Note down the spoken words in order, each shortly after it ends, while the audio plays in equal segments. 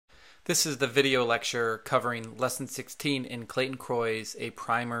This is the video lecture covering Lesson 16 in Clayton Croy's A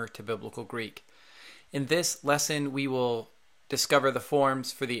Primer to Biblical Greek. In this lesson, we will discover the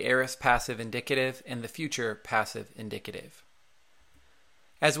forms for the aorist passive indicative and the future passive indicative.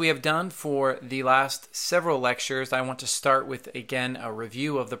 As we have done for the last several lectures, I want to start with, again, a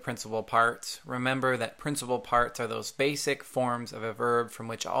review of the principal parts. Remember that principal parts are those basic forms of a verb from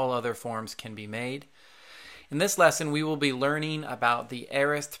which all other forms can be made. In this lesson, we will be learning about the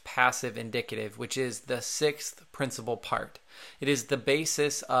aorist passive indicative, which is the sixth principal part. It is the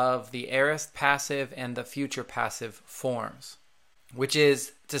basis of the aorist passive and the future passive forms, which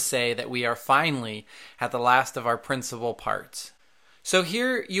is to say that we are finally at the last of our principal parts. So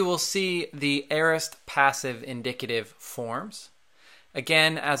here you will see the aorist passive indicative forms.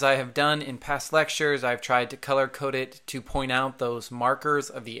 Again, as I have done in past lectures, I've tried to color code it to point out those markers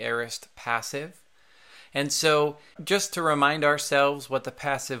of the aorist passive. And so, just to remind ourselves what the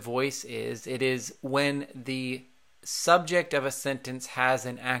passive voice is, it is when the subject of a sentence has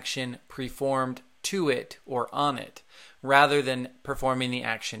an action performed to it or on it, rather than performing the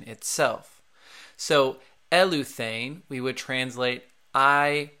action itself. So, eleuthein, we would translate,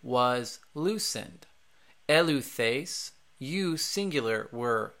 I was loosened. Eleuthes, you singular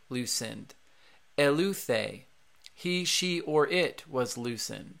were loosened. Eleuthe, he, she, or it was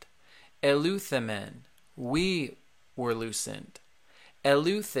loosened. Eleuthemen, we were loosened.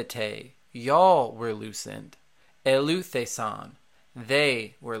 Eleuthete, y'all were loosened. Eleutheson,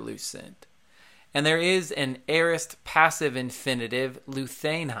 they were loosened. And there is an aorist passive infinitive,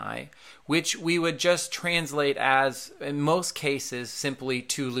 luthenai, which we would just translate as, in most cases, simply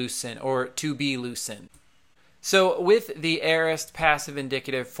to loosen or to be loosened. So with the aorist passive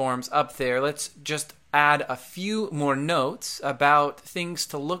indicative forms up there, let's just add a few more notes about things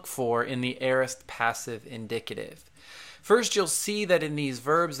to look for in the aorist passive indicative. First, you'll see that in these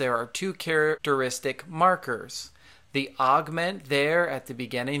verbs there are two characteristic markers. The augment there at the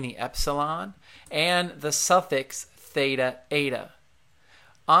beginning, the epsilon, and the suffix theta eta.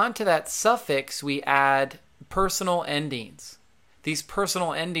 Onto that suffix we add personal endings. These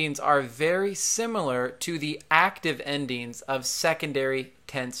personal endings are very similar to the active endings of secondary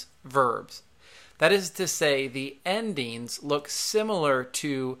tense verbs. That is to say, the endings look similar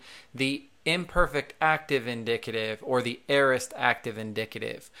to the imperfect active indicative or the aorist active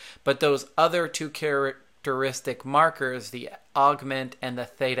indicative. But those other two characteristic markers, the augment and the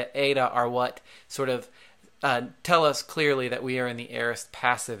theta eta, are what sort of tell us clearly that we are in the aorist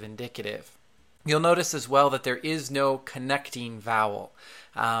passive indicative. You'll notice as well that there is no connecting vowel.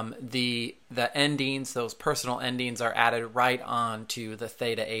 The endings, those personal endings, are added right on to the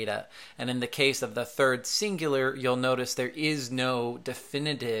theta eta. And in the case of the third singular, you'll notice there is no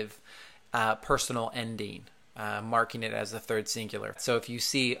definitive personal ending marking it as the third singular. So if you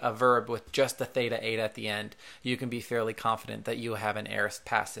see a verb with just the theta eta at the end, you can be fairly confident that you have an aorist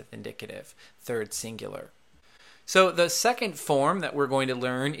passive indicative, third singular. So the second form that we're going to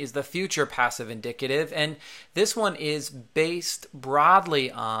learn is the future passive indicative, and this one is based broadly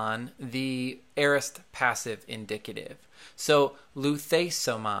on the aorist passive indicative. So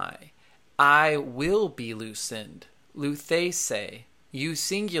luthesomai, I will be loosened. Luthese, you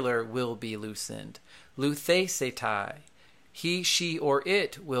singular will be loosened. Luthesetai, he, she, or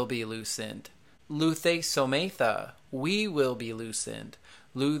it will be loosened. Luthesometha, we will be loosened.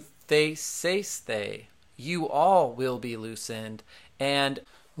 Lutheseste, you all will be loosened, and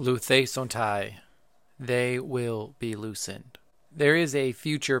luthesontai, they will be loosened. There is a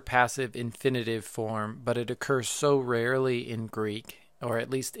future passive infinitive form, but it occurs so rarely in Greek, or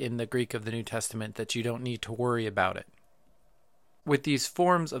at least in the Greek of the New Testament, that you don't need to worry about it. With these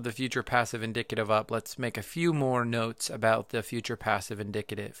forms of the future passive indicative up, let's make a few more notes about the future passive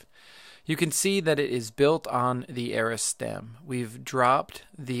indicative. You can see that it is built on the aorist stem. We've dropped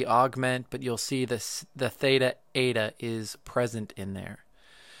the augment, but you'll see the theta eta is present in there.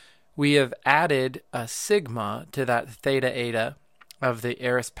 We have added a sigma to that theta eta of the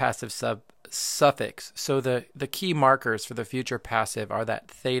aorist passive suffix. So the key markers for the future passive are that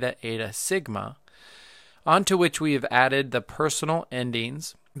theta eta sigma, onto which we have added the personal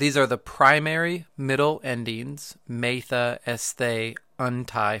endings. These are the primary middle endings, metha, esthe,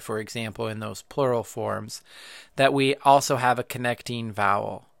 untai, for example, in those plural forms, that we also have a connecting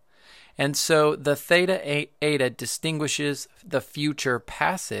vowel. And so the theta eta distinguishes the future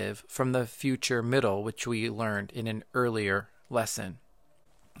passive from the future middle, which we learned in an earlier lesson.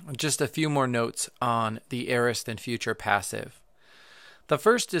 Just a few more notes on the aorist and future passive. The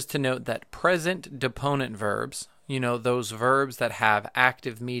first is to note that present deponent verbs, those verbs that have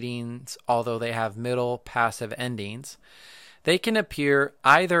active meanings, although they have middle passive endings, They can appear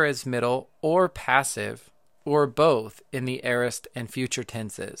either as middle or passive, or both in the aorist and future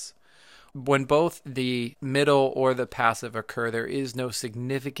tenses. When both the middle or the passive occur, there is no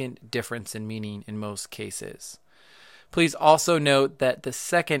significant difference in meaning in most cases. Please also note that the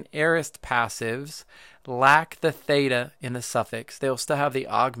second aorist passives lack the theta in the suffix. They'll still have the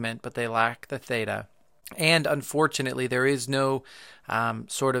augment, but they lack the theta. And unfortunately, there is no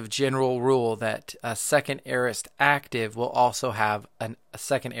sort of general rule that a second aorist active will also have a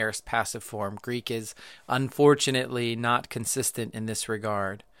second aorist passive form. Greek is unfortunately not consistent in this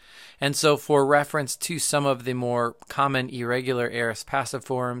regard. And so for reference to some of the more common irregular aorist passive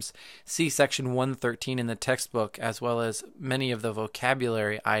forms, see section 113 in the textbook, as well as many of the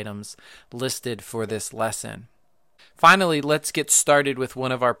vocabulary items listed for this lesson. Finally, let's get started with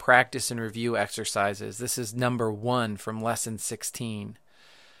one of our practice and review exercises. This is number 1 from lesson 16.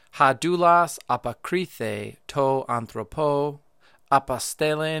 Ha doulos apokrithe to anthropo,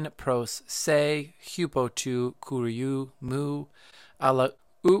 apostelen pros se hypotu kuriou mu, ala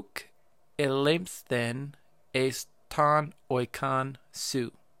uk elimsthen eston oikon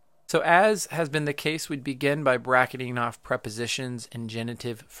su. So as has been the case, we'd begin by bracketing off prepositions and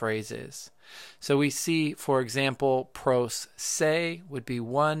genitive phrases. So we see, for example, pros se would be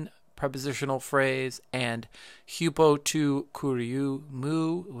one prepositional phrase, and hypotu kuriou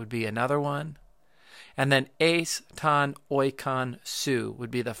mu would be another one. And then es ton oikon su would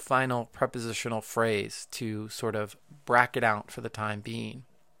be the final prepositional phrase to sort of bracket out for the time being.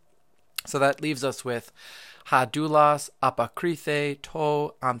 So that leaves us with ha doulos apokrithe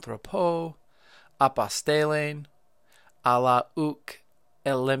to anthropo, apostelen, ala uk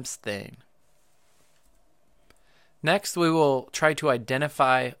elimsthen. Next, we will try to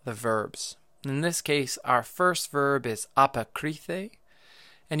identify the verbs. In this case, our first verb is apokrithe.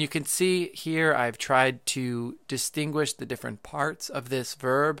 And you can see here I've tried to distinguish the different parts of this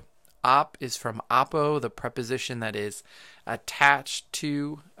verb. Op is from apo, the preposition that is attached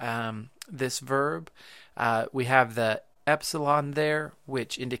to this verb. We have the epsilon there,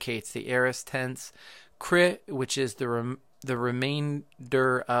 which indicates the aorist tense. Cri, which is the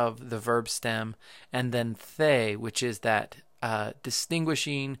remainder of the verb stem. And then the, which is that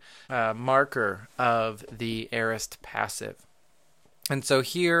distinguishing marker of the aorist passive. And so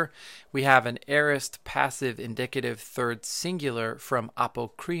here we have an aorist passive indicative third singular from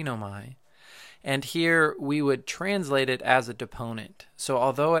apokrinomai. And here we would translate it as a deponent. So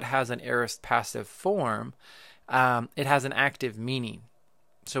although it has an aorist passive form, it has an active meaning.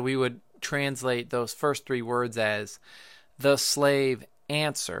 So we would translate those first three words as the slave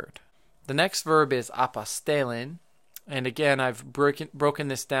answered. The next verb is apostelen. And again, I've broken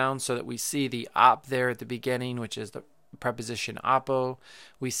this down so that we see the op there at the beginning, which is the preposition apo.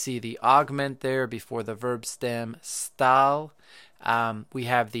 We see the augment there before the verb stem stal. We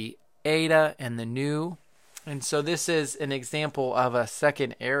have the eta and the nu. And so this is an example of a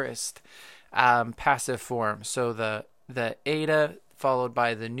second aorist passive form. So the eta followed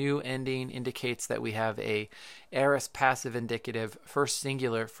by the nu ending indicates that we have a aorist passive indicative first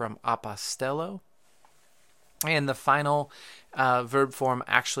singular from apostello. And the final verb form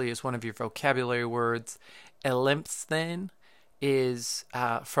actually is one of your vocabulary words. Elimsthen is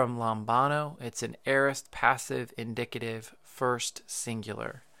from lambano. It's an aorist passive indicative first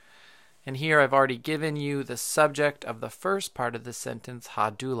singular. And here I've already given you the subject of the first part of the sentence, ha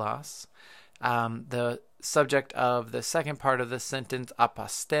doulos. The subject of the second part of the sentence,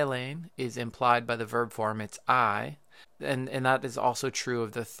 apostelen, is implied by the verb form, it's I. And that is also true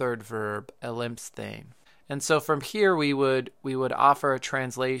of the third verb, elimsthen. And so from here we would offer a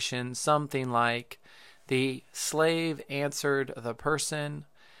translation something like, the slave answered the person,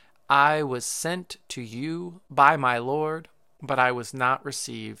 I was sent to you by my Lord, but I was not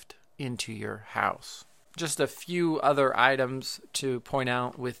received into your house. Just a few other items to point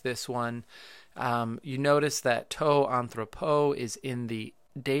out with this one. You notice that to anthropo is in the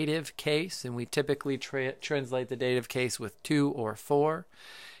dative case, and we typically translate the dative case with to or for.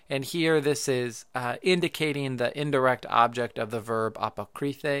 And here this is indicating the indirect object of the verb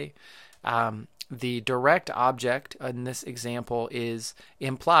apokrithe. The direct object in this example is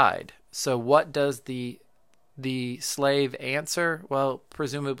implied. So what does the slave answer? Well,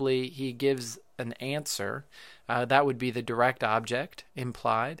 presumably he gives an answer. That would be the direct object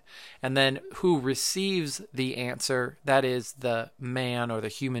implied. And then who receives the answer? That is the man or the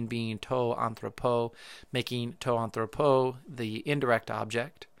human being, to anthropo, making to anthropo the indirect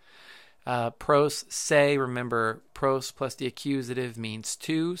object. Pros se, remember pros plus the accusative means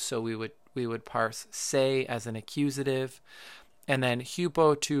to, so we would parse se as an accusative. And then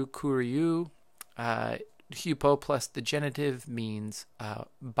hypotu kuriou Hypo plus the genitive means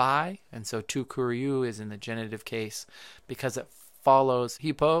by, and so tu kuryu is in the genitive case because it follows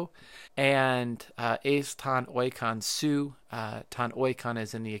hypo, and eis tan oikon su, tan oikon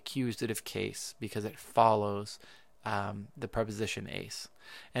is in the accusative case because it follows the preposition eis.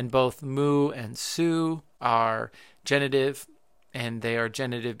 And both mu and su are genitive, and they are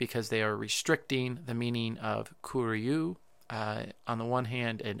genitive because they are restricting the meaning of kuryu on the one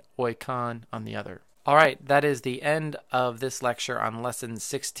hand and oikon on the other. All right, that is the end of this lecture on lesson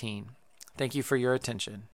 16. Thank you for your attention.